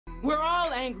We're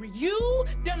all angry. You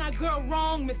done our girl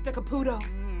wrong, Mr. Caputo.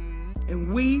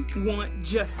 And we want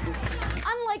justice.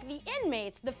 Unlike the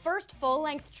inmates, the first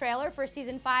full-length trailer for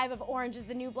season 5 of Orange is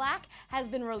the New Black has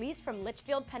been released from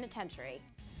Litchfield Penitentiary.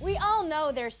 We all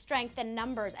know there's strength in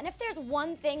numbers, and if there's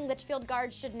one thing Litchfield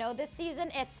guards should know this season,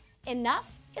 it's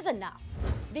enough is enough.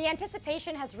 The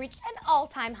anticipation has reached an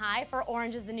all-time high for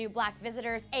Orange is the New Black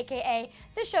visitors, aka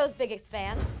the show's biggest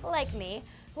fans, like me,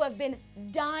 who have been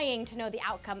dying to know the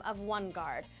outcome of one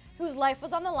guard, whose life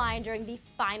was on the line during the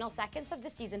final seconds of the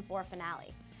season 4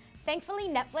 finale. Thankfully,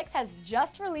 Netflix has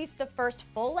just released the first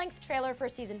full-length trailer for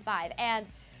season 5, and,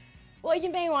 well, you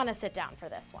may want to sit down for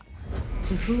this one.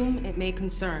 To whom it may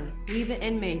concern, we the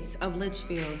inmates of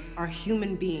Litchfield are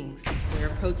human beings. We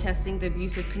are protesting the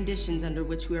abusive conditions under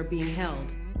which we are being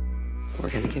held.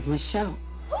 We're gonna give them a show.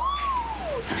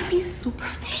 We're gonna be super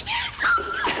famous.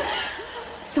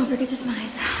 Don't forget to smile.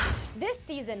 This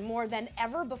season, more than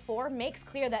ever before, makes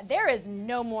clear that there is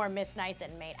no more Miss Nice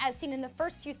inmate, as seen in the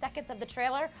first few seconds of the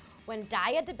trailer when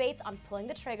Daya debates on pulling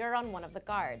the trigger on one of the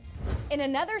guards. In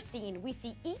another scene, we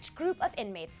see each group of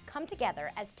inmates come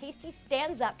together as Taystee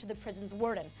stands up to the prison's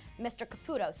warden, Mr.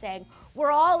 Caputo, saying,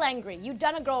 "We're all angry. You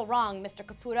done a girl wrong, Mr.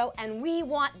 Caputo, and we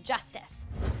want justice."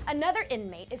 Another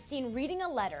inmate is seen reading a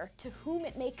letter to whom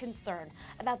it may concern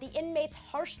about the inmates'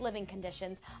 harsh living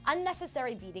conditions,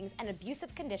 unnecessary beatings, and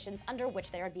abusive conditions under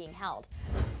which they are being held.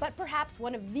 But perhaps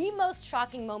one of the most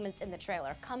shocking moments in the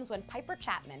trailer comes when Piper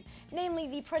Chapman, namely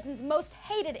the prison's most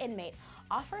hated inmate,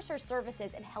 offers her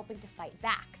services in helping to fight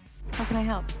back. How can I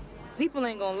help? People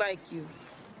ain't gonna like you.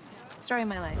 Story of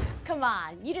my life. Come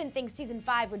on, you didn't think season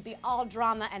 5 would be all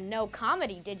drama and no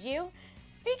comedy, did you?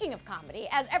 Speaking of comedy,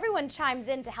 as everyone chimes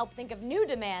in to help think of new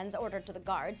demands ordered to the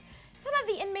guards, some of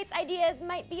the inmates' ideas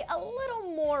might be a little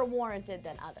more warranted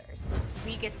than others.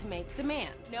 We get to make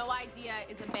demands. No idea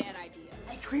is a bad idea.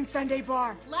 Ice cream sundae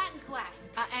bar. Latin class.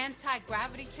 An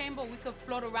anti-gravity chamber, we could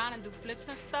float around and do flips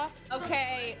and stuff.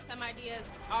 Okay, some ideas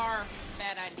are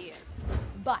bad ideas.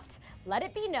 But let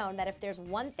it be known that if there's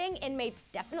one thing inmates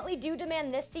definitely do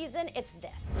demand this season, it's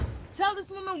this. Tell this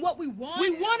woman what we want.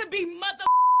 We want to be mother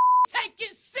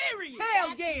taken serious.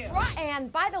 Hell yeah. Right.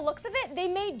 And by the looks of it, they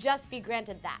may just be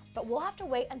granted that. But we'll have to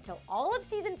wait until all of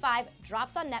season 5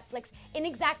 drops on Netflix in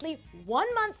exactly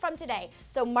 1 month from today.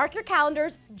 So mark your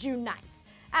calendars, June 9th.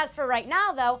 As for right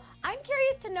now, though, I'm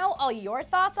curious to know all your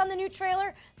thoughts on the new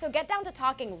trailer, so get down to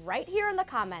talking right here in the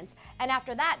comments. And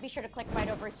after that, be sure to click right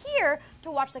over here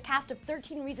to watch the cast of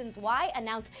 13 Reasons Why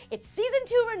announce its Season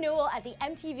 2 renewal at the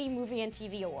MTV Movie and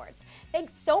TV Awards.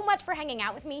 Thanks so much for hanging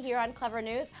out with me here on Clevver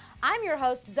News. I'm your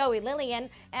host, Zoe Lillian,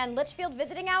 and Litchfield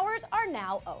visiting hours are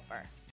now over.